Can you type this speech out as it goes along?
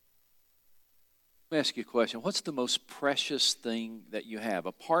Let me ask you a question. What's the most precious thing that you have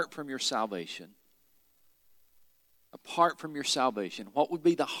apart from your salvation? Apart from your salvation, what would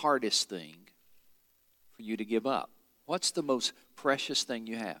be the hardest thing for you to give up? What's the most precious thing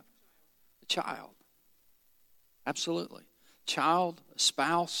you have? A child. Absolutely. Child, a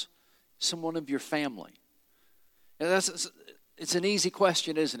spouse, someone of your family. And it's an easy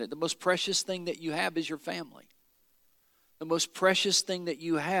question, isn't it? The most precious thing that you have is your family. The most precious thing that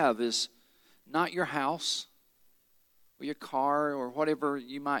you have is not your house or your car or whatever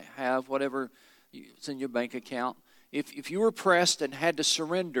you might have, whatever is in your bank account. If you were pressed and had to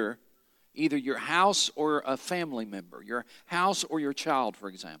surrender either your house or a family member, your house or your child, for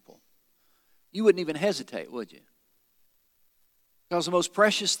example, you wouldn't even hesitate, would you? Because the most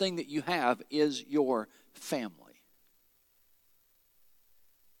precious thing that you have is your family.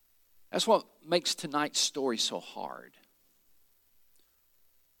 That's what makes tonight's story so hard.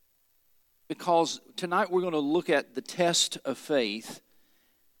 Because tonight we're going to look at the test of faith,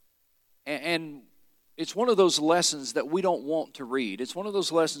 and it's one of those lessons that we don't want to read. It's one of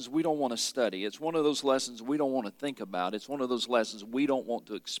those lessons we don't want to study. It's one of those lessons we don't want to think about. It's one of those lessons we don't want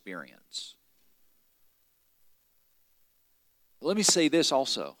to experience. Let me say this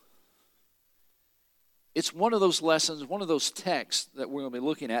also. It's one of those lessons, one of those texts that we're going to be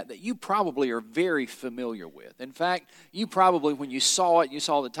looking at that you probably are very familiar with. In fact, you probably, when you saw it, you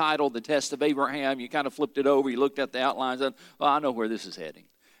saw the title, The Test of Abraham, you kind of flipped it over, you looked at the outlines, and, well, I know where this is heading.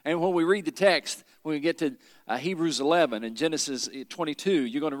 And when we read the text, when we get to Hebrews 11 and Genesis 22,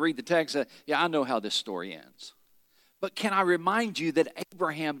 you're going to read the text, I know how this story ends. But can I remind you that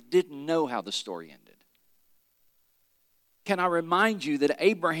Abraham didn't know how the story ended? Can I remind you that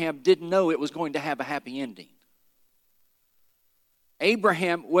Abraham didn't know it was going to have a happy ending?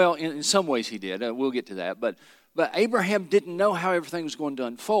 Abraham, well, in some ways he did. We'll get to that. But Abraham didn't know how everything was going to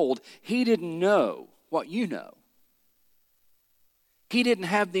unfold. He didn't know what you know. He didn't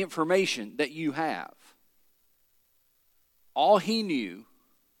have the information that you have. All he knew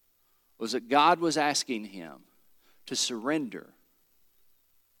was that God was asking him to surrender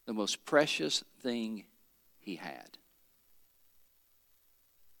the most precious thing he had.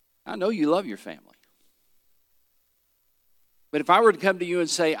 I know you love your family. But if I were to come to you and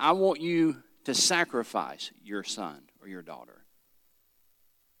say, I want you to sacrifice your son or your daughter,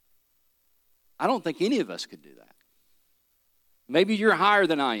 I don't think any of us could do that. Maybe you're higher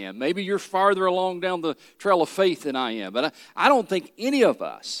than I am. Maybe you're farther along down the trail of faith than I am. But I don't think any of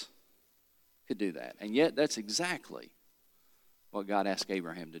us could do that. And yet that's exactly what God asked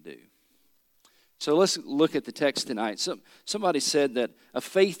Abraham to do. So let's look at the text tonight. Somebody said that a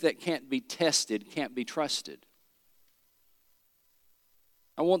faith that can't be tested can't be trusted.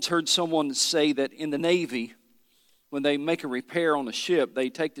 I once heard someone say that in the Navy, when they make a repair on a ship, they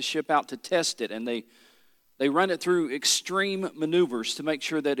take the ship out to test it, and they run it through extreme maneuvers to make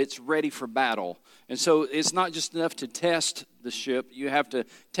sure that it's ready for battle. And so it's not just enough to test the ship. You have to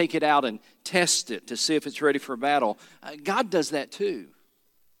take it out and test it to see if it's ready for battle. God does that too.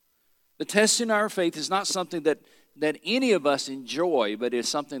 The testing of our faith is not something that any of us enjoy, but it's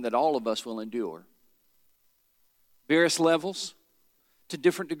something that all of us will endure. Various levels, to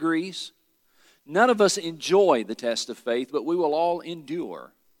different degrees. None of us enjoy the test of faith, but we will all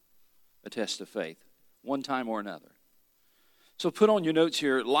endure a test of faith, one time or another. So put on your notes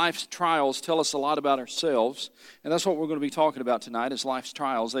here, life's trials tell us a lot about ourselves, and that's what we're going to be talking about tonight is life's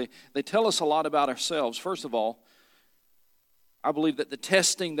trials. They tell us a lot about ourselves. First of all, I believe that the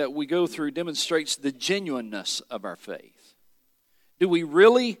testing that we go through demonstrates the genuineness of our faith. Do we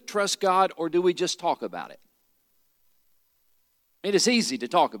really trust God, or do we just talk about it? It is easy to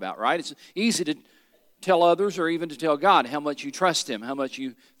talk about, right? It's easy to tell others or even to tell God how much you trust Him, how much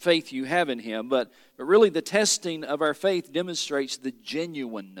faith you have in Him. But really the testing of our faith demonstrates the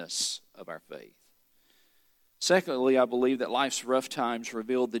genuineness of our faith. Secondly, I believe that life's rough times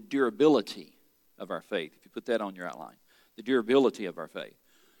reveal the durability of our faith. If you put that on your outline. The durability of our faith.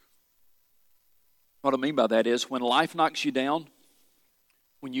 What I mean by that is when life knocks you down,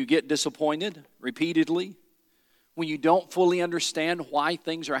 when you get disappointed repeatedly, when you don't fully understand why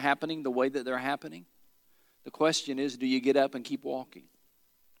things are happening the way that they're happening, the question is, do you get up and keep walking?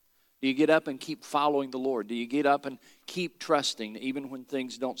 Do you get up and keep following the Lord? Do you get up and keep trusting even when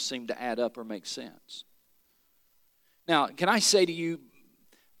things don't seem to add up or make sense? Now, can I say to you,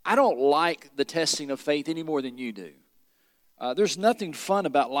 I don't like the testing of faith any more than you do. There's nothing fun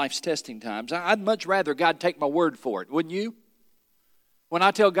about life's testing times. I'd much rather God take my word for it, wouldn't you? When I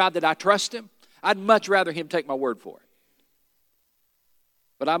tell God that I trust Him, I'd much rather Him take my word for it.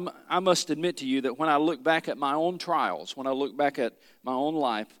 But I must admit to you that when I look back at my own trials, when I look back at my own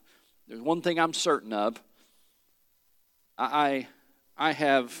life, There's one thing I'm certain of. I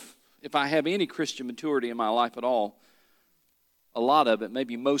have, if I have any Christian maturity in my life at all, a lot of it,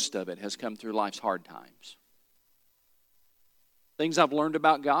 maybe most of it, has come through life's hard times. Things I've learned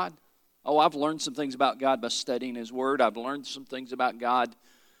about God. Oh, I've learned some things about God by studying His Word. I've learned some things about God,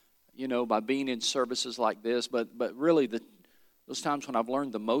 by being in services like this. But really, those times when I've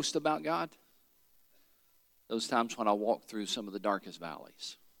learned the most about God, those times when I walk through some of the darkest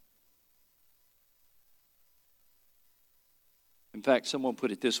valleys. In fact, someone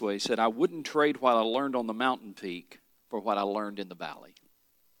put it this way. He said, I wouldn't trade what I learned on the mountain peak for what I learned in the valley.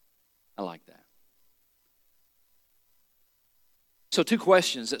 I like that. So 2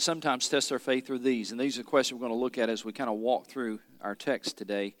 questions that sometimes test our faith are these. And these are the questions we're going to look at as we kind of walk through our text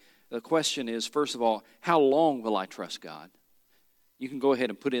today. The question is, first of all, how long will I trust God? You can go ahead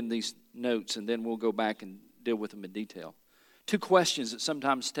and put in these notes, and then we'll go back and deal with them in detail. 2 questions that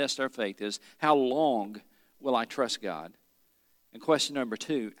sometimes test our faith is, how long will I trust God? And question number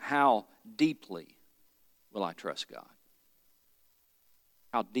 2, how deeply will I trust God?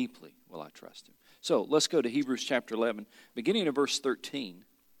 How deeply will I trust Him? So let's go to Hebrews chapter 11, beginning of verse 13,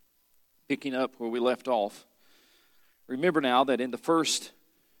 picking up where we left off. Remember now that in the first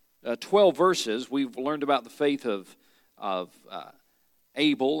 12 verses, we've learned about the faith of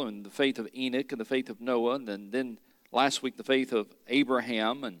Abel and the faith of Enoch and the faith of Noah, and then last week the faith of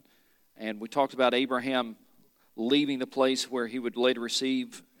Abraham, and we talked about Abraham leaving the place where he would later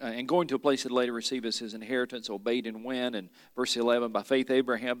receive, and going to a place he'd later receive as his inheritance, obeyed and went. And verse 11, by faith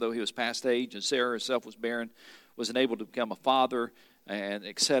Abraham, though he was past age, and Sarah herself was barren, was enabled to become a father, and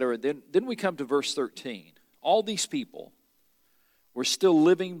etc. Then we come to verse 13. All these people were still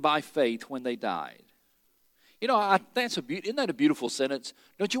living by faith when they died. Isn't that a beautiful sentence?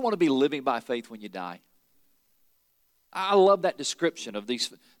 Don't you want to be living by faith when you die? I love that description of these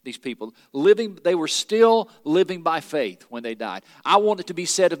people. They were still living by faith when they died. I want it to be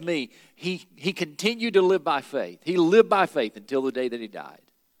said of me, he continued to live by faith. He lived by faith until the day that he died.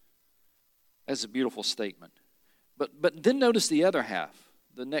 That's a beautiful statement. But then notice the other half,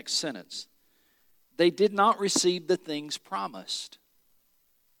 the next sentence. They did not receive the things promised.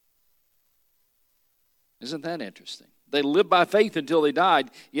 Isn't that interesting? They lived by faith until they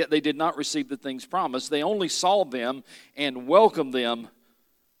died, yet they did not receive the things promised. They only saw them and welcomed them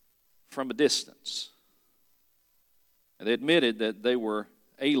from a distance. And they admitted that they were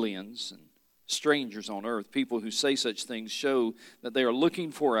aliens and strangers on earth. People who say such things show that they are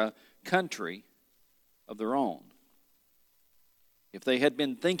looking for a country of their own. If they had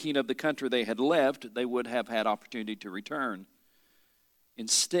been thinking of the country they had left, they would have had opportunity to return.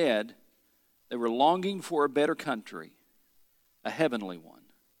 Instead, they were longing for a better country, a heavenly one.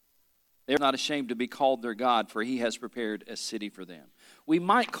 They are not ashamed to be called their God, for He has prepared a city for them. We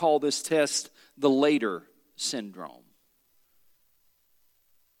might call this test the later syndrome.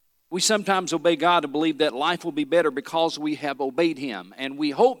 We sometimes obey God and believe that life will be better because we have obeyed Him. And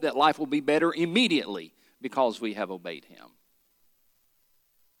we hope that life will be better immediately because we have obeyed Him.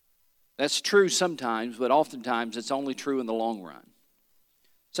 That's true sometimes, but oftentimes it's only true in the long run.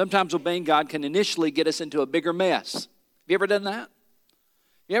 Sometimes obeying God can initially get us into a bigger mess. Have you ever done that?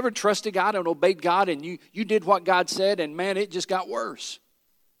 You ever trusted God and obeyed God and you did what God said and man, it just got worse?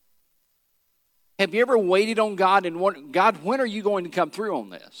 Have you ever waited on God and wondered, God, when are you going to come through on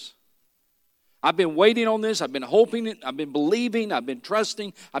this? I've been waiting on this. I've been hoping. I've been believing. I've been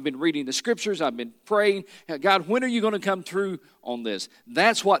trusting. I've been reading the scriptures. I've been praying. God, when are you going to come through on this?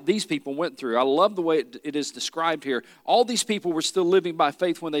 That's what these people went through. I love the way it is described here. All these people were still living by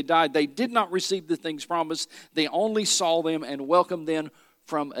faith when they died. They did not receive the things promised. They only saw them and welcomed them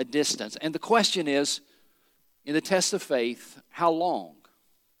from a distance. And the question is, in the test of faith, how long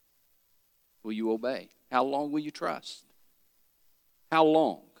will you obey? How long will you trust? How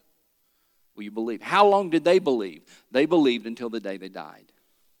long will you believe? How long did they believe? They believed until the day they died.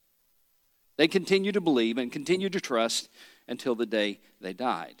 They continued to believe and continued to trust until the day they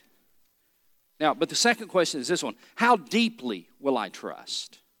died. Now, but the second question is this one. How deeply will I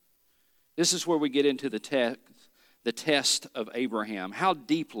trust? This is where we get into the test of Abraham. How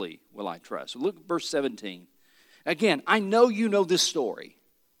deeply will I trust? Look at verse 17. Again, I know you know this story.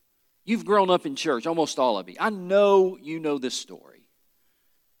 You've grown up in church, almost all of you. I know you know this story.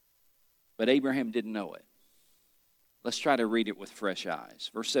 But Abraham didn't know it. Let's try to read it with fresh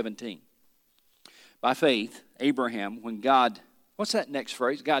eyes. Verse 17. By faith, Abraham, when God, what's that next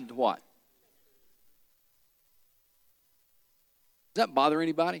phrase? God what? Does that bother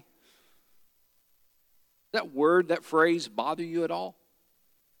anybody? Does that word, that phrase bother you at all?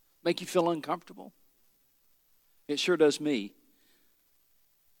 Make you feel uncomfortable? It sure does me.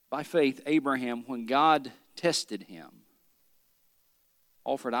 By faith, Abraham, when God tested him,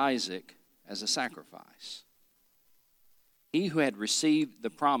 offered Isaac as a sacrifice. He who had received the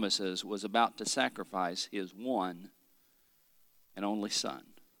promises was about to sacrifice his one and only son.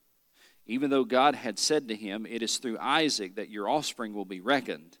 Even though God had said to him, "It is through Isaac that your offspring will be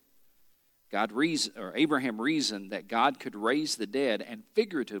reckoned," Abraham reasoned that God could raise the dead, and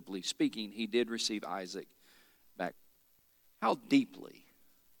figuratively speaking, he did receive Isaac back. How deeply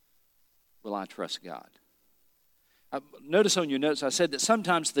will I trust God? Notice on your notes, I said that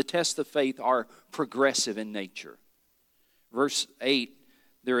sometimes the tests of faith are progressive in nature. Verse 8,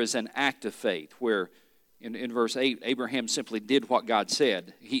 there is an act of faith where in verse 8, Abraham simply did what God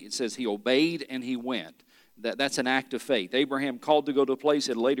said. It says he obeyed and he went. That's an act of faith. Abraham called to go to a place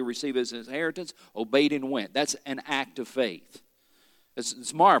and later receive his inheritance, obeyed and went. That's an act of faith.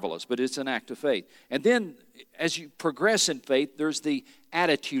 It's marvelous, but it's an act of faith. And then as you progress in faith, there's the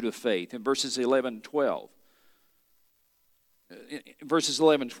attitude of faith in verses 11 and 12. In verses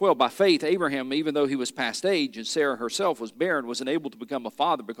 11 and 12, by faith, Abraham, even though he was past age and Sarah herself was barren, was enabled to become a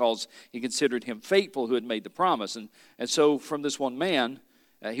father because he considered him faithful who had made the promise. And so from this one man,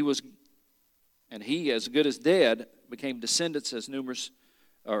 he, as good as dead, became descendants as numerous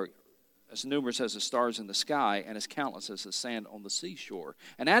as the stars in the sky and as countless as the sand on the seashore.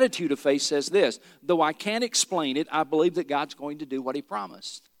 An attitude of faith says this: though I can't explain it, I believe that God's going to do what he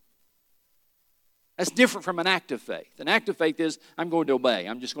promised. That's different from an act of faith. An act of faith is, I'm going to obey.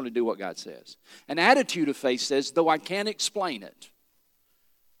 I'm just going to do what God says. An attitude of faith says, though I can't explain it,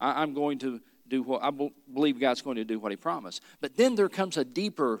 I'm going to do what I believe God's going to do what he promised. But then there comes a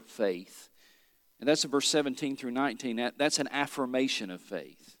deeper faith. And that's in verse 17 through 19. That's an affirmation of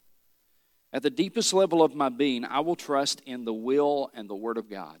faith. At the deepest level of my being, I will trust in the will and the word of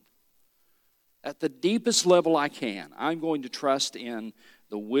God. At the deepest level I can, I'm going to trust in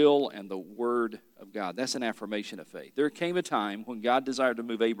the will and the word of God. That's an affirmation of faith. There came a time when God desired to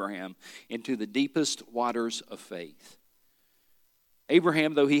move Abraham into the deepest waters of faith.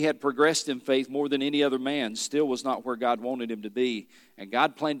 Abraham, though he had progressed in faith more than any other man, still was not where God wanted him to be. And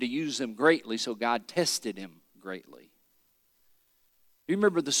God planned to use him greatly, so God tested him greatly. Do you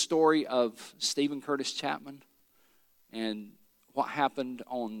remember the story of Stephen Curtis Chapman and what happened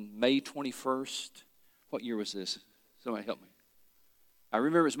on May 21st? What year was this? Somebody help me. I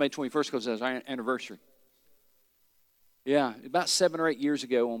remember it was May 21st because it was our anniversary. Yeah, about 7 or 8 years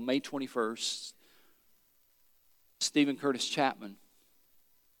ago on May 21st, Stephen Curtis Chapman,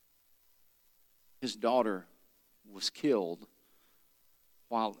 his daughter was killed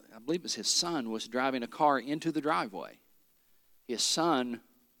while, I believe it was his son, was driving a car into the driveway. His son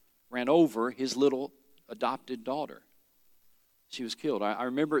ran over his little adopted daughter. She was killed. I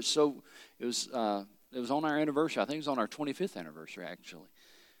remember it so, it was on our anniversary. I think it was on our 25th anniversary, actually.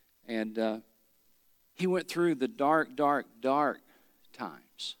 And he went through the dark, dark, dark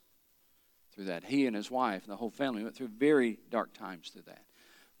times through that. He and his wife and the whole family went through very dark times through that.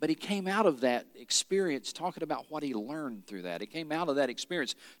 But he came out of that experience talking about what he learned through that. He came out of that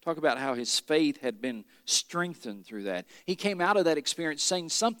experience talking about how his faith had been strengthened through that. He came out of that experience saying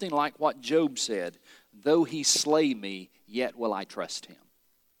something like what Job said, though he slay me, yet will I trust him.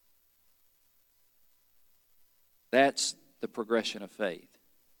 That's the progression of faith.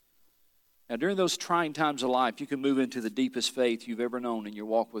 Now, during those trying times of life, you can move into the deepest faith you've ever known in your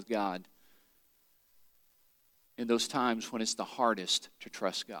walk with God. In those times when it's the hardest to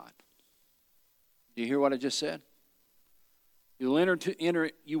trust God. Do you hear what I just said? You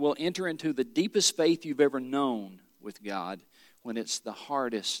will enter into the deepest faith you've ever known with God when it's the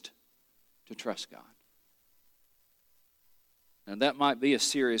hardest to trust God. And that might be a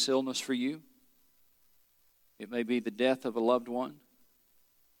serious illness for you. It may be the death of a loved one.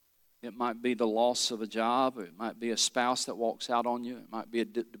 It might be the loss of a job. It might be a spouse that walks out on you. It might be a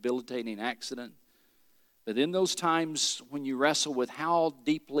debilitating accident. But in those times when you wrestle with how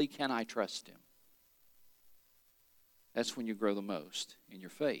deeply can I trust him, that's when you grow the most in your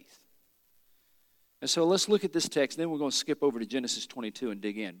faith. And so let's look at this text. Then we're going to skip over to Genesis 22 and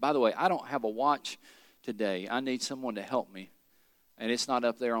dig in. By the way, I don't have a watch today. I need someone to help me. And it's not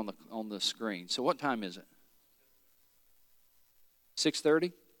up there on the screen. So what time is it?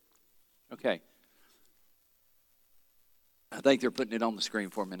 6:30? Okay. I think they're putting it on the screen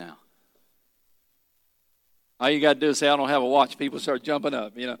for me now. All you got to do is say, I don't have a watch. People start jumping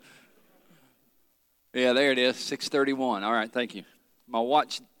up, you know. Yeah, there it is, 6:31. All right, thank you. My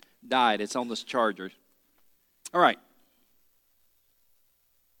watch died. It's on this charger. All right.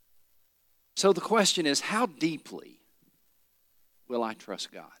 So the question is, how deeply will I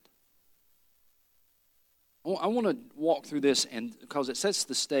trust God? I want to walk through this and because it sets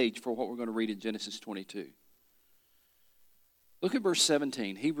the stage for what we're going to read in Genesis 22. Look at verse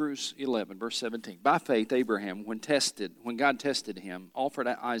 17, Hebrews 11, verse 17. By faith, Abraham, when God tested him, offered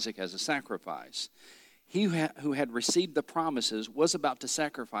Isaac as a sacrifice. He who had received the promises was about to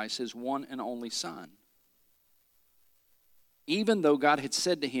sacrifice his one and only son. Even though God had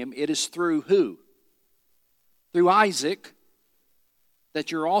said to him, it is through who? Through Isaac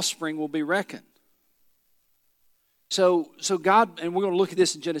that your offspring will be reckoned. So God, and we're going to look at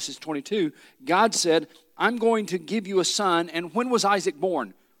this in Genesis 22, God said, I'm going to give you a son. And when was Isaac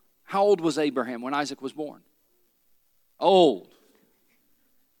born? How old was Abraham when Isaac was born? Old.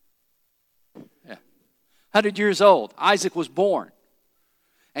 Yeah. 100 years old. Isaac was born.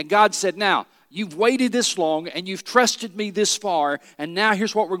 And God said, now, you've waited this long and you've trusted me this far, and now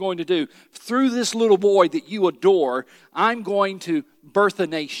here's what we're going to do. Through this little boy that you adore, I'm going to birth a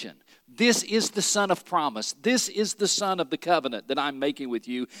nation. This is the son of promise. This is the son of the covenant that I'm making with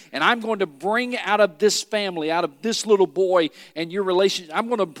you. And I'm going to bring out of this family, out of this little boy and your relationship, I'm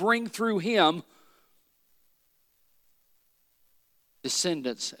going to bring through him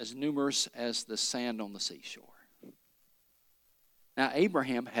descendants as numerous as the sand on the seashore. Now,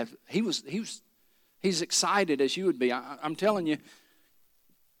 Abraham, he's excited as you would be. I'm telling you,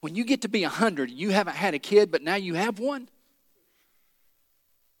 when you get to be 100, you haven't had a kid, but now you have one,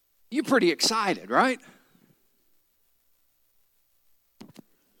 you're pretty excited, right?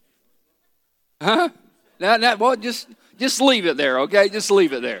 Huh? Well, just leave it there, okay? Just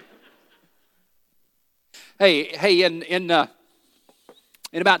leave it there. Hey, in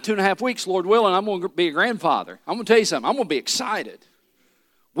about 2.5 weeks, Lord willing, I'm going to be a grandfather. I'm going to tell you something. I'm going to be excited.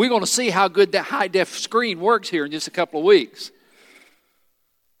 We're going to see how good that high-def screen works here in just a couple of weeks.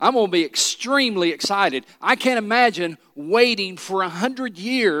 I'm going to be extremely excited. I can't imagine waiting for 100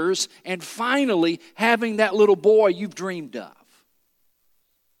 years and finally having that little boy you've dreamed of.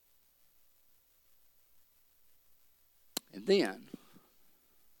 And then,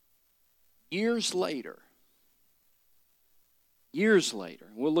 years later,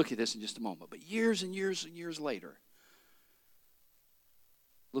 we'll look at this in just a moment, but years and years and years later,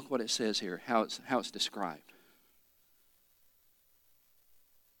 look what it says here, how it's described.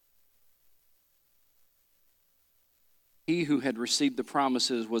 He who had received the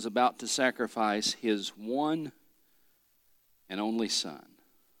promises was about to sacrifice his one and only son.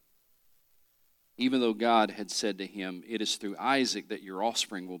 Even though God had said to him, it is through Isaac that your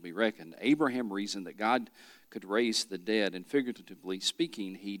offspring will be reckoned. Abraham reasoned that God could raise the dead, and figuratively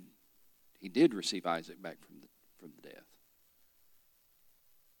speaking, he did receive Isaac back from the death.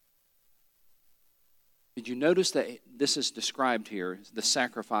 Did you notice that this is described here, the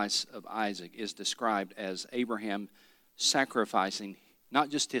sacrifice of Isaac is described as Abraham sacrificing not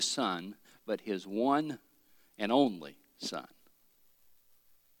just his son, but his one and only son.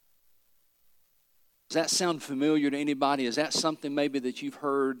 Does that sound familiar to anybody? Is that something maybe that you've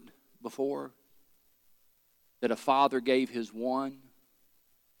heard before? That a father gave his one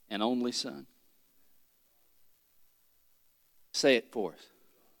and only son? Say it for us.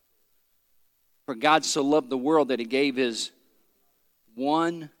 For God so loved the world that he gave his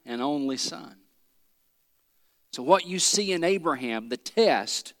one and only son. So what you see in Abraham, the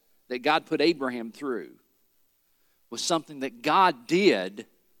test that God put Abraham through, was something that God did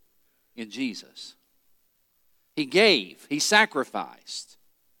in Jesus. He gave, he sacrificed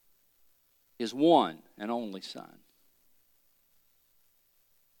his one and only son.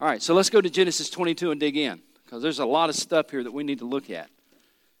 All right, so let's go to Genesis 22 and dig in, because there's a lot of stuff here that we need to look at.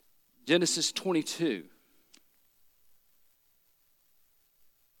 Genesis 22.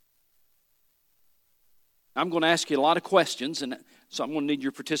 I'm going to ask you a lot of questions, and so I'm going to need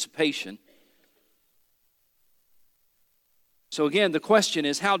your participation. So again, the question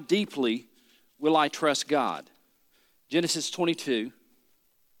is, how deeply will I trust God? Genesis 22.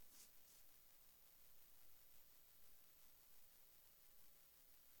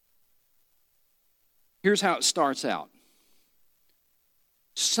 Here's how it starts out.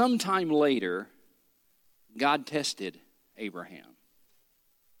 Sometime later, God tested Abraham.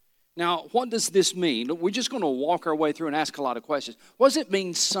 Now, what does this mean? We're just going to walk our way through and ask a lot of questions. What does it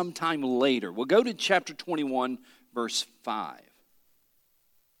mean sometime later? We'll go to chapter 21, verse 5.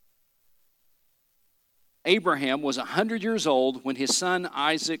 Abraham was 100 years old when his son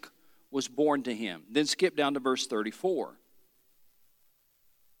Isaac was born to him. Then skip down to verse 34.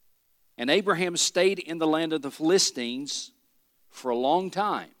 And Abraham stayed in the land of the Philistines for a long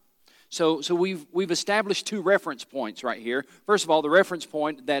time. So we've established two reference points right here. First of all, the reference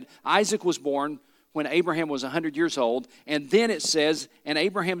point that Isaac was born when Abraham was 100 years old. And then it says, and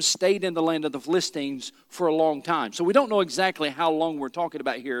Abraham stayed in the land of the Philistines for a long time. So we don't know exactly how long we're talking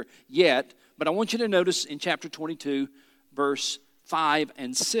about here yet, but I want you to notice in chapter 22, verse 5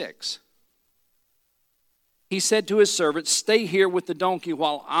 and 6. He said to his servants, stay here with the donkey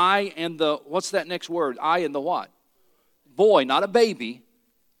while I and the, what's that next word? I and the what? Boy, not a baby.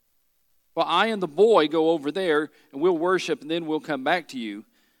 Well, I and the boy go over there and we'll worship and then we'll come back to you.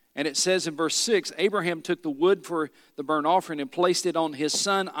 And it says in verse 6, Abraham took the wood for the burnt offering and placed it on his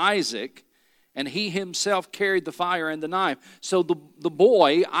son Isaac, and he himself carried the fire and the knife. So the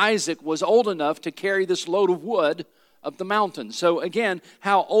boy, Isaac, was old enough to carry this load of wood up the mountain. So again,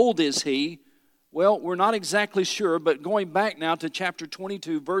 how old is he? Well, we're not exactly sure, but going back now to chapter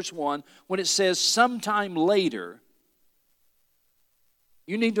 22, verse 1, when it says sometime later,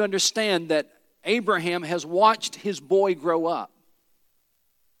 you need to understand that Abraham has watched his boy grow up.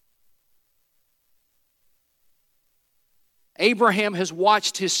 Abraham has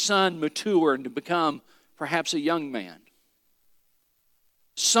watched his son mature and to become perhaps a young man.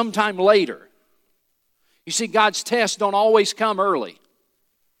 Sometime later. You see, God's tests don't always come early.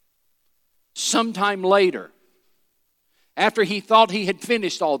 Sometime later. After he thought he had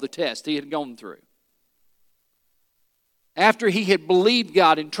finished all the tests he had gone through. After he had believed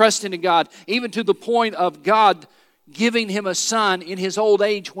God and trusted in God, even to the point of God giving him a son in his old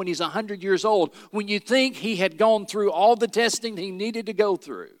age when he's 100 years old. When you think he had gone through all the testing he needed to go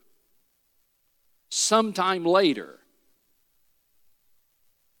through, sometime later,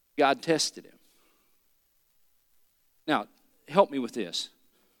 God tested him. Now, help me with this.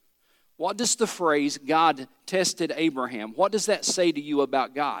 What does the phrase, God tested Abraham, what does that say to you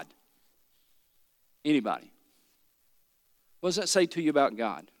about God? Anybody? What does that say to you about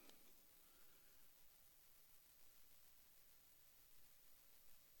God?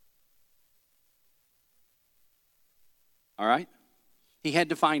 All right? He had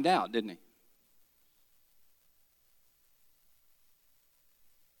to find out, didn't he?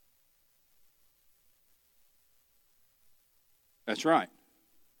 That's right.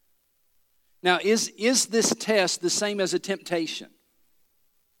 Now, is this test the same as a temptation?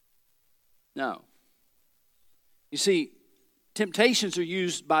 No. You see, temptations are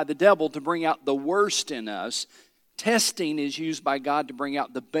used by the devil to bring out the worst in us. Testing is used by God to bring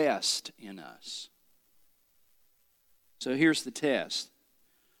out the best in us. So here's the test.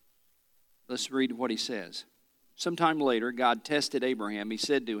 Let's read what he says. Sometime later, God tested Abraham. He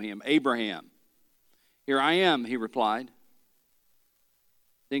said to him, Abraham, here I am, he replied.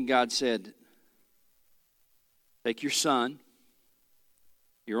 Then God said, take your son,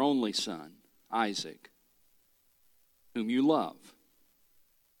 your only son, Isaac, whom you love,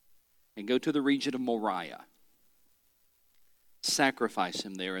 and go to the region of Moriah. Sacrifice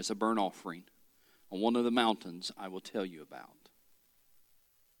him there as a burnt offering on one of the mountains I will tell you about.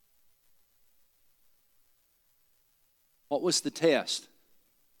 What was the test?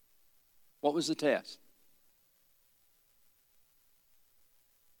 What was the test?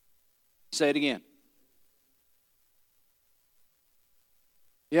 Say it again.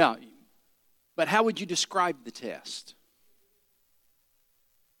 Yeah, but how would you describe the test?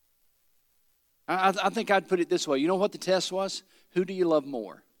 I think I'd put it this way. You know what the test was? Who do you love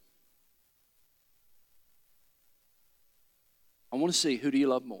more? I want to see, who do you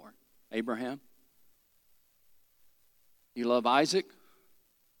love more? Abraham? Do you love Isaac?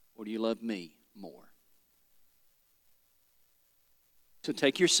 Or do you love me more? So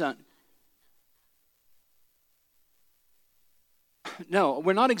take your son. No,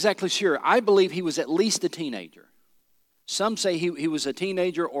 we're not exactly sure. I believe he was at least a teenager. Some say he was a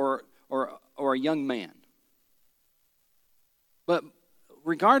teenager or a young man. But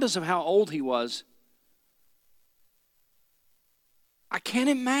regardless of how old he was, I can't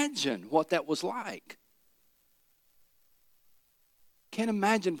imagine what that was like. Can't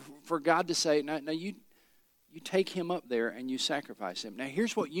imagine for God to say, now you take him up there and you sacrifice him. Now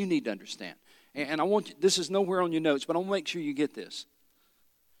here's what you need to understand. And I want you, this is nowhere on your notes, but I want to make sure you get this.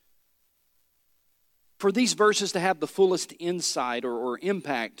 For these verses to have the fullest insight or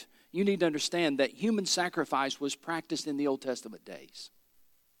impact, you need to understand that human sacrifice was practiced in the Old Testament days.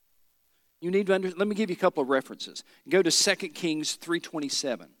 You need to let me give you a couple of references. Go to 2 Kings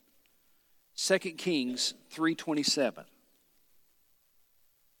 3:27. 2 Kings 3:27.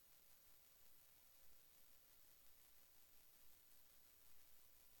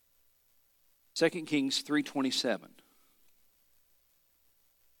 Second Kings 3:27.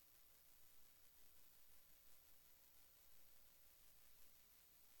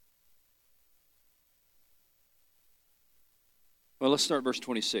 Well, let's start verse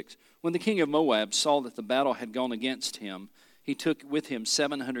 26. When the king of Moab saw that the battle had gone against him, he took with him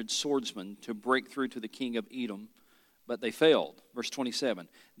 700 swordsmen to break through to the king of Edom, but they failed. Verse 27.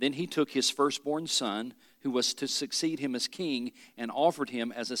 Then he took his firstborn son, who was to succeed him as king, and offered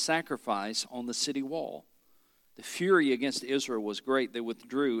him as a sacrifice on the city wall. The fury against Israel was great. They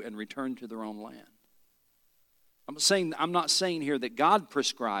withdrew and returned to their own land. I'm not saying here that God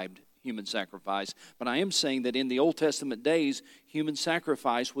prescribed human sacrifice, but I am saying that in the Old Testament days, human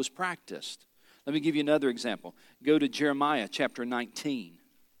sacrifice was practiced. Let me give you another example. Go to Jeremiah chapter 19.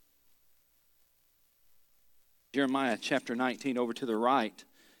 Jeremiah chapter 19 over to the right.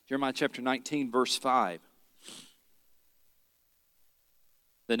 Jeremiah chapter 19 verse 5.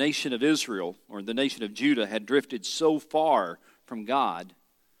 The nation of Israel, or the nation of Judah, had drifted so far from God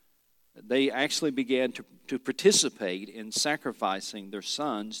that they actually began to participate in sacrificing their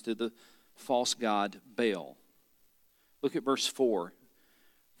sons to the false god Baal. Look at verse 4.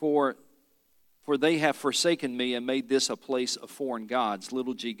 For they have forsaken me and made this a place of foreign gods,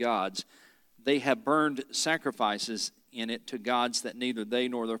 little g gods. They have burned sacrifices in it to gods that neither they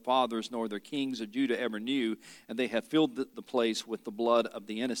nor their fathers nor their kings of Judah ever knew, and they have filled the place with the blood of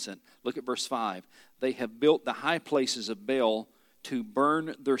the innocent. Look at verse 5. They have built the high places of Baal to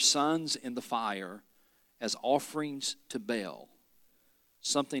burn their sons in the fire as offerings to Baal,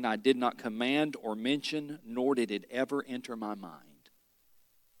 something I did not command or mention, nor did it ever enter my mind.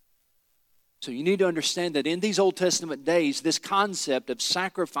 So you need to understand that in these Old Testament days, this concept of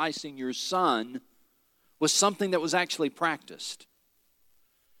sacrificing your son was something that was actually practiced.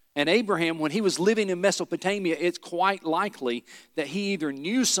 And Abraham, when he was living in Mesopotamia, it's quite likely that he either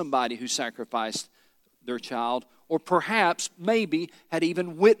knew somebody who sacrificed their child, or perhaps, maybe, had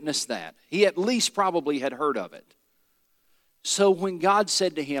even witnessed that. He at least probably had heard of it. So when God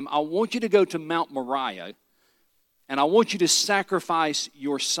said to him, I want you to go to Mount Moriah, and I want you to sacrifice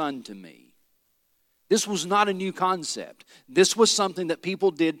your son to me. This was not a new concept. This was something that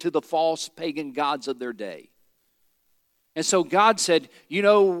people did to the false pagan gods of their day. And so God said, you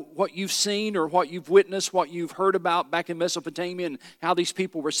know what you've seen or what you've witnessed, what you've heard about back in Mesopotamia and how these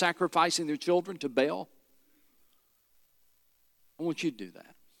people were sacrificing their children to Baal? I want you to do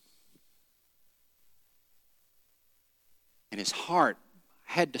that. And his heart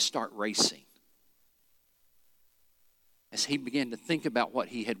had to start racing as he began to think about what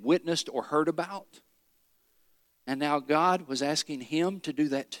he had witnessed or heard about. And now God was asking him to do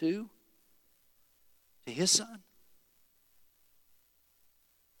that too, to his son.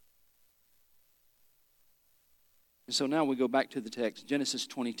 And so now we go back to the text, Genesis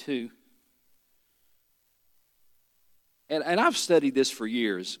 22. And I've studied this for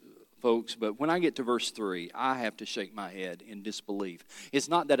years, folks, but when I get to verse 3, I have to shake my head in disbelief. It's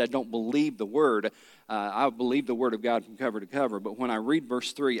not that I don't believe the Word. I believe the Word of God from cover to cover. But when I read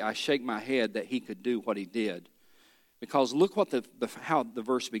verse 3, I shake my head that he could do what he did. Because look what how the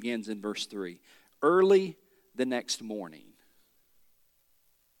verse begins in verse 3. Early the next morning,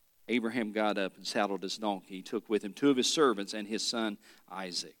 Abraham got up and saddled his donkey. He took with him 2 of his servants and his son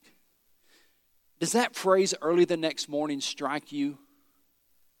Isaac. Does that phrase, early the next morning, strike you?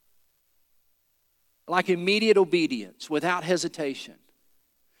 Like immediate obedience, without hesitation.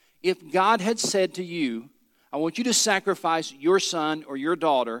 If God had said to you, I want you to sacrifice your son or your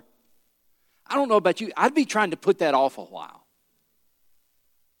daughter, I don't know about you, I'd be trying to put that off a while.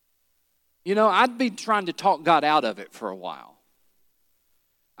 You know, I'd be trying to talk God out of it for a while.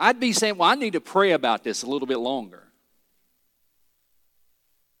 I'd be saying, well, I need to pray about this a little bit longer.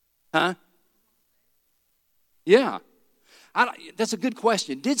 Huh? Yeah. That's a good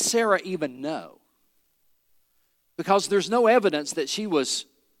question. Did Sarah even know? Because there's no evidence that she was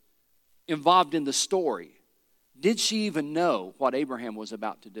involved in the story. Did she even know what Abraham was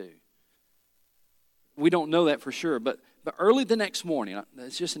about to do? We don't know that for sure, but early the next morning,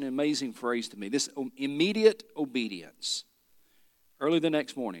 it's just an amazing phrase to me, this immediate obedience. Early the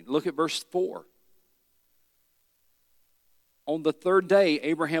next morning. Look at verse 4. On the 3rd day,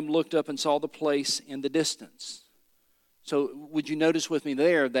 Abraham looked up and saw the place in the distance. So would you notice with me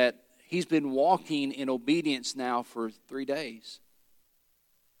there that he's been walking in obedience now for 3 days?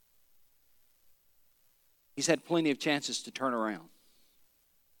 He's had plenty of chances to turn around.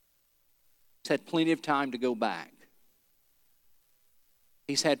 He's had plenty of time to go back.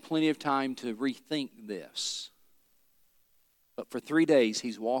 He's had plenty of time to rethink this. But for 3 days,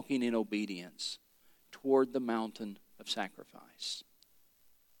 he's walking in obedience toward the mountain of sacrifice.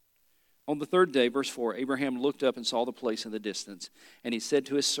 On the 3rd day, verse 4, Abraham looked up and saw the place in the distance, and he said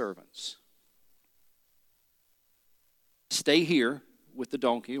to his servants, stay here with the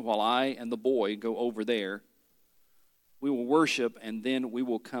donkey while I and the boy go over there. We will worship, and then we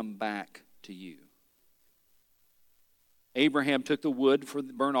will come back to you. Abraham took the wood for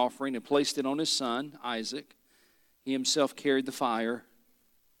the burnt offering and placed it on his son, Isaac. He himself carried the fire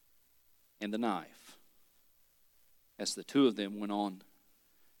and the knife, as the two of them went on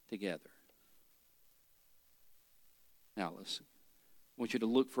together. Now, listen. I want you to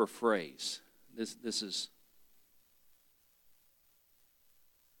look for a phrase. This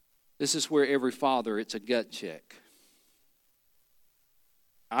is where every father, it's a gut check.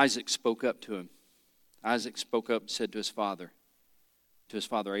 Isaac spoke up to him. Isaac spoke up and said to his father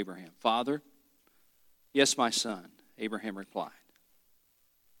Abraham, "Father?" "Yes, my son," Abraham replied.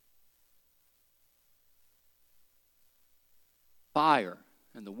 "Fire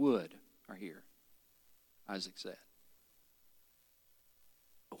and the wood are here," Isaac said.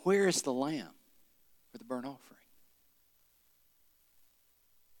 "But where is the lamb for the burnt offering?"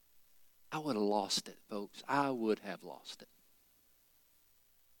 I would have lost it, folks. I would have lost it.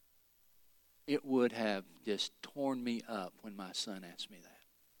 It would have just torn me up when my son asked me that.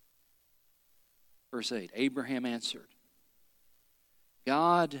 Verse 8, Abraham answered,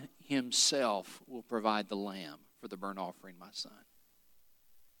 "God himself will provide the lamb for the burnt offering, my son."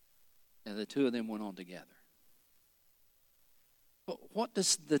 And the two of them went on together. But what do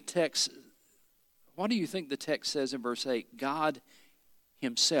you think the text says in verse 8? God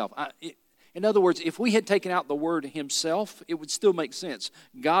himself. In other words, if we had taken out the word himself, it would still make sense.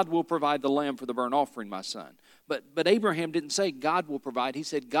 God will provide the lamb for the burnt offering, my son. But Abraham didn't say God will provide. He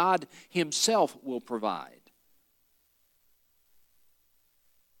said God himself will provide.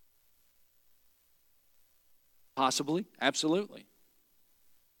 Possibly, absolutely.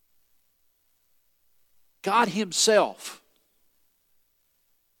 God himself.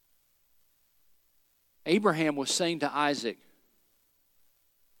 Abraham was saying to Isaac,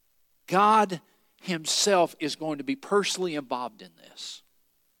 God himself is going to be personally involved in this.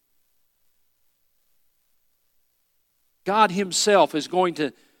 God himself is going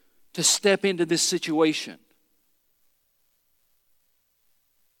to step into this situation.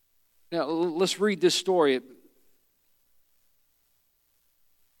 Now, let's read this story.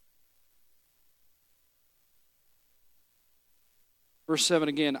 Verse 7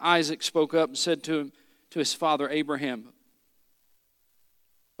 again, Isaac spoke up and said to his father Abraham,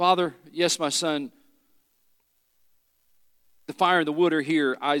 "Father, yes, my son, the fire and the wood are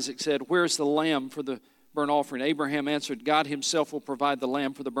here." Isaac said, "Where's the lamb for the burnt offering?" Abraham answered, "God himself will provide the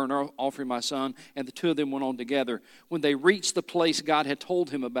lamb for the burnt offering, my son." And the two of them went on together. When they reached the place God had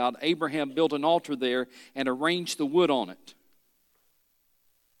told him about, Abraham built an altar there and arranged the wood on it.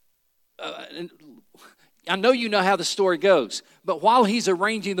 I know you know how the story goes, but while he's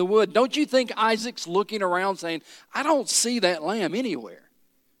arranging the wood, don't you think Isaac's looking around saying, "I don't see that lamb anywhere"?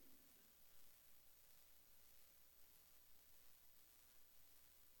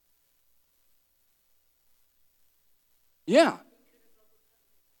 Yeah.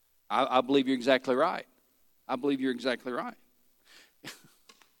 I believe you're exactly right. I believe you're exactly right.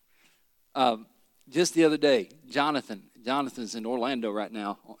 Just the other day, Jonathan's in Orlando right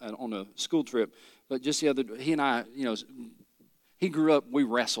now on a school trip. But just the other day, he and I, he grew up, we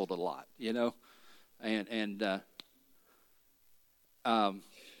wrestled a lot, and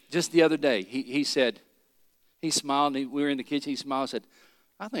just the other day, he said, he smiled, and we were in the kitchen, he smiled and said,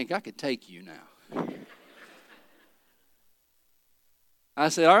 "I think I could take you now." I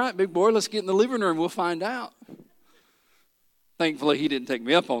said, "All right, big boy, let's get in the living room. We'll find out." Thankfully, he didn't take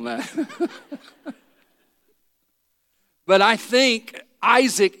me up on that. But I think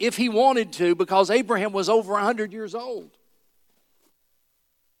Isaac, if he wanted to, because Abraham was over 100 years old.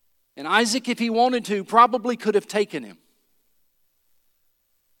 And Isaac, if he wanted to, probably could have taken him.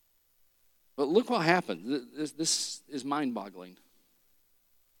 But look what happened. This is mind-boggling.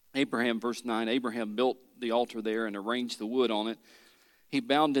 Abraham, verse 9, Abraham built the altar there and arranged the wood on it. He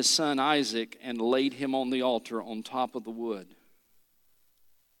bound his son Isaac and laid him on the altar on top of the wood.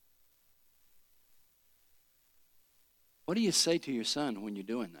 What do you say to your son when you're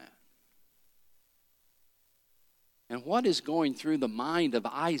doing that? And what is going through the mind of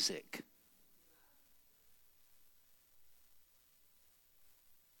Isaac?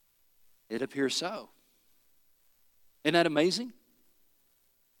 It appears so. Isn't that amazing?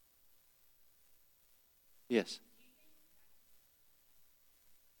 Yes.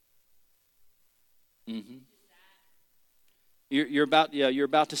 Mm-hmm. You're about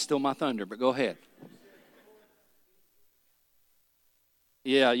to steal my thunder, but go ahead.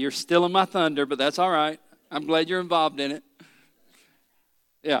 Yeah, you're stealing my thunder, but that's all right. I'm glad you're involved in it.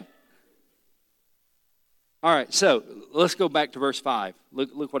 Yeah. All right, so let's go back to verse 5.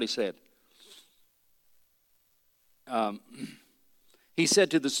 Look what he said. he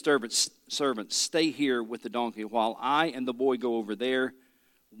said to the servants, "Stay here with the donkey while I and the boy go over there.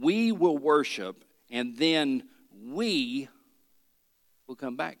 We will worship, and then we will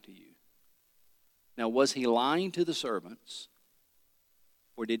come back to you." Now, was he lying to the servants,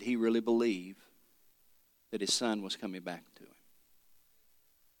 or did he really believe that his son was coming back to him?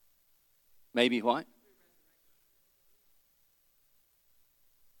 Maybe what?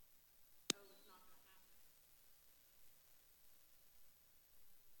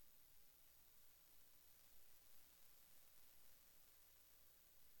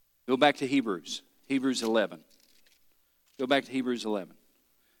 Go back to Hebrews 11. Go back to Hebrews 11.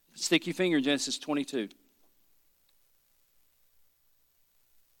 Stick your finger in Genesis 22.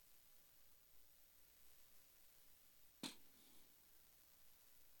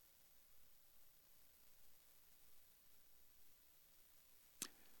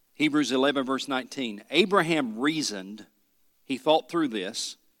 Hebrews 11, verse 19. Abraham reasoned, he thought through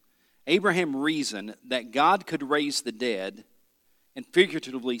this. Abraham reasoned that God could raise the dead, and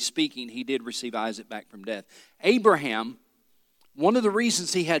figuratively speaking, he did receive Isaac back from death. Abraham, one of the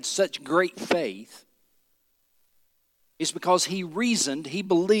reasons he had such great faith is because he reasoned, he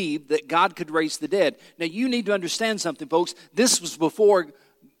believed that God could raise the dead. Now, you need to understand something, folks. This was before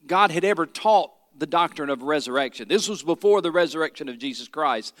God had ever taught the doctrine of resurrection. This was before the resurrection of Jesus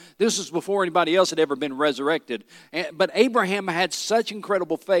Christ. This was before anybody else had ever been resurrected. But Abraham had such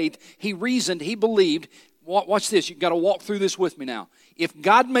incredible faith. He reasoned, he believed. Watch this. You've got to walk through this with me now. If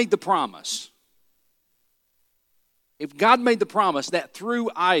God made the promise that through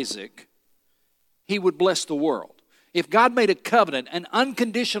Isaac he would bless the world, if God made a covenant, an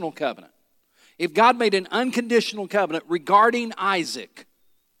unconditional covenant, if God made an unconditional covenant regarding Isaac,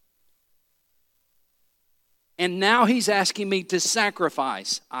 and now he's asking me to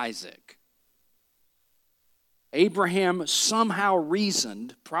sacrifice Isaac, Abraham somehow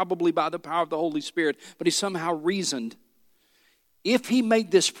reasoned, probably by the power of the Holy Spirit, but he somehow reasoned, if he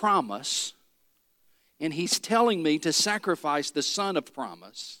made this promise, and he's telling me to sacrifice the son of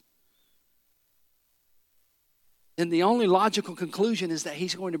promise, then the only logical conclusion is that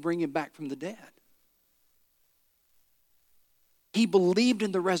he's going to bring him back from the dead. He believed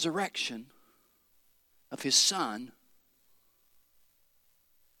in the resurrection of his son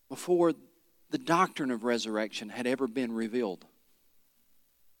before the doctrine of resurrection had ever been revealed.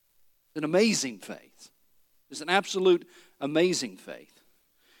 It's an amazing faith. It's an absolute amazing faith.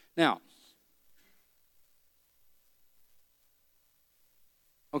 Now,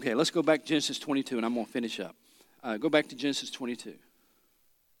 okay, let's go back to Genesis 22, and I'm going to finish up. Go back to Genesis 22.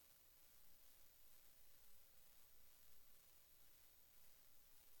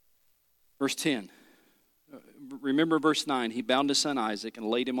 Verse 10. Remember verse 9. He bound his son Isaac and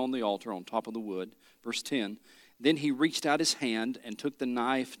laid him on the altar on top of the wood. Verse 10. Then he reached out his hand and took the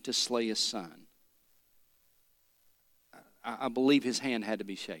knife to slay his son. I believe his hand had to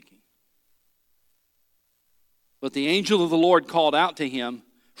be shaking. But the angel of the Lord called out to him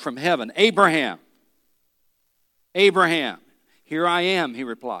from heaven, "Abraham, Abraham." "Here I am," he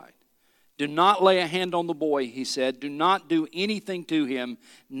replied. "Do not lay a hand on the boy," he said. "Do not do anything to him.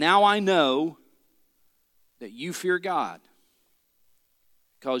 Now I know that you fear God,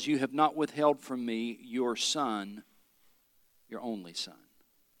 because you have not withheld from me your son, your only son."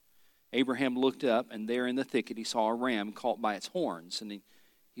 Abraham looked up, and there in the thicket he saw a ram caught by its horns. And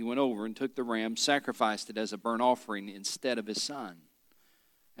he went over and took the ram, sacrificed it as a burnt offering instead of his son.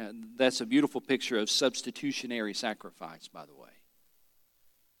 And that's a beautiful picture of substitutionary sacrifice, by the way.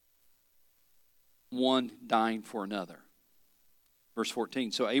 One dying for another. Verse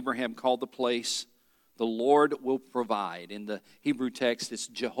 14, so Abraham called the place, "The Lord will provide." In the Hebrew text, it's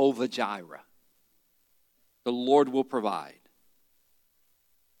Jehovah Jireh. The Lord will provide.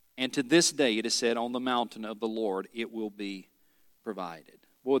 And to this day, it is said, on the mountain of the Lord, it will be provided.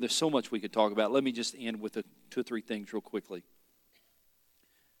 Boy, there's so much we could talk about. Let me just end with two or three things real quickly.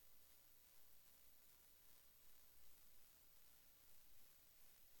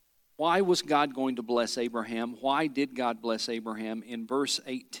 Why was God going to bless Abraham? Why did God bless Abraham? In verse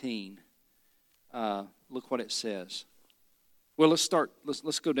 18, look what it says. Well, let's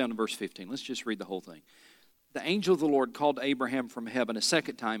go down to verse 15. Let's just read the whole thing. The angel of the Lord called Abraham from heaven a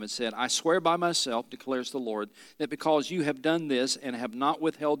second time and said, "I swear by myself, declares the Lord, that because you have done this and have not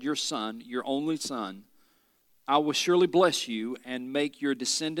withheld your son, your only son, I will surely bless you and make your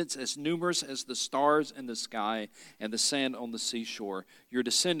descendants as numerous as the stars in the sky and the sand on the seashore. Your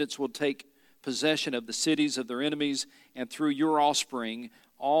descendants will take possession of the cities of their enemies, and through your offspring,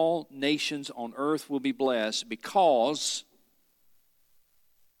 all nations on earth will be blessed, because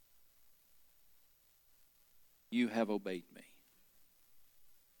you have obeyed me.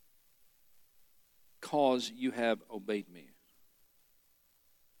 Because you have obeyed me.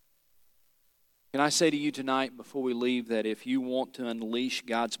 Can I say to you tonight before we leave that if you want to unleash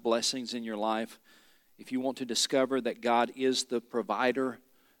God's blessings in your life, if you want to discover that God is the provider,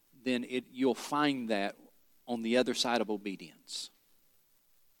 then you'll find that on the other side of obedience.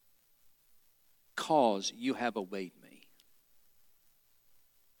 Because you have obeyed me.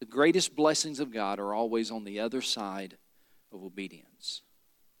 The greatest blessings of God are always on the other side of obedience.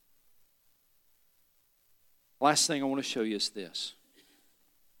 Last thing I want to show you is this.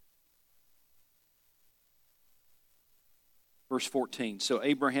 Verse 14. So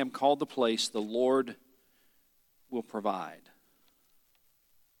Abraham called the place, the Lord will provide.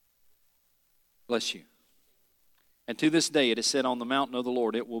 Bless you. And to this day it is said, on the mountain of the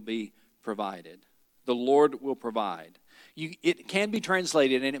Lord it will be provided. The Lord will provide. It can be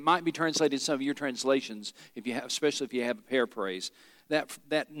translated, and it might be translated in some of your translations, especially if you have a paraphrase.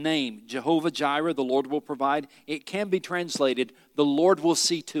 That name, Jehovah Jireh, the Lord will provide, it can be translated, the Lord will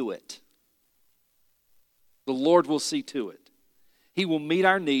see to it. The Lord will see to it. He will meet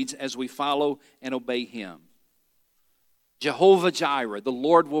our needs as we follow and obey Him. Jehovah Jireh, the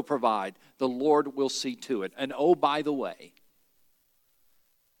Lord will provide. The Lord will see to it. And oh, by the way,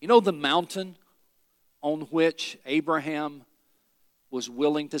 you know the mountain on which Abraham was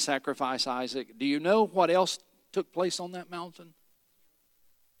willing to sacrifice Isaac? Do you know what else took place on that mountain?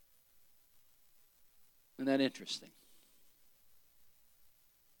 Isn't that interesting?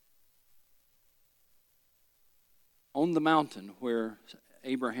 On the mountain where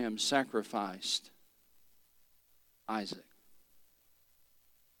Abraham sacrificed Isaac,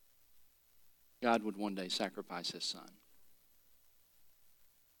 God would one day sacrifice His son.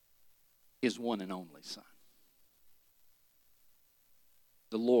 His one and only son.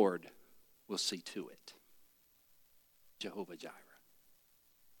 The Lord will see to it. Jehovah Jireh.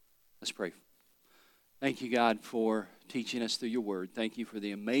 Let's pray. Thank you, God, for teaching us through your word. Thank you for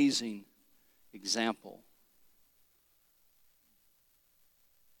the amazing example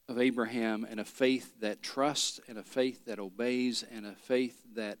of Abraham and a faith that trusts and a faith that obeys and a faith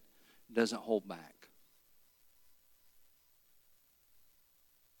that doesn't hold back.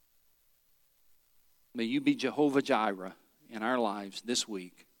 May you be Jehovah Jireh in our lives this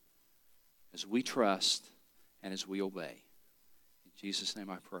week as we trust and as we obey. In Jesus' name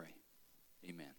I pray. Amen.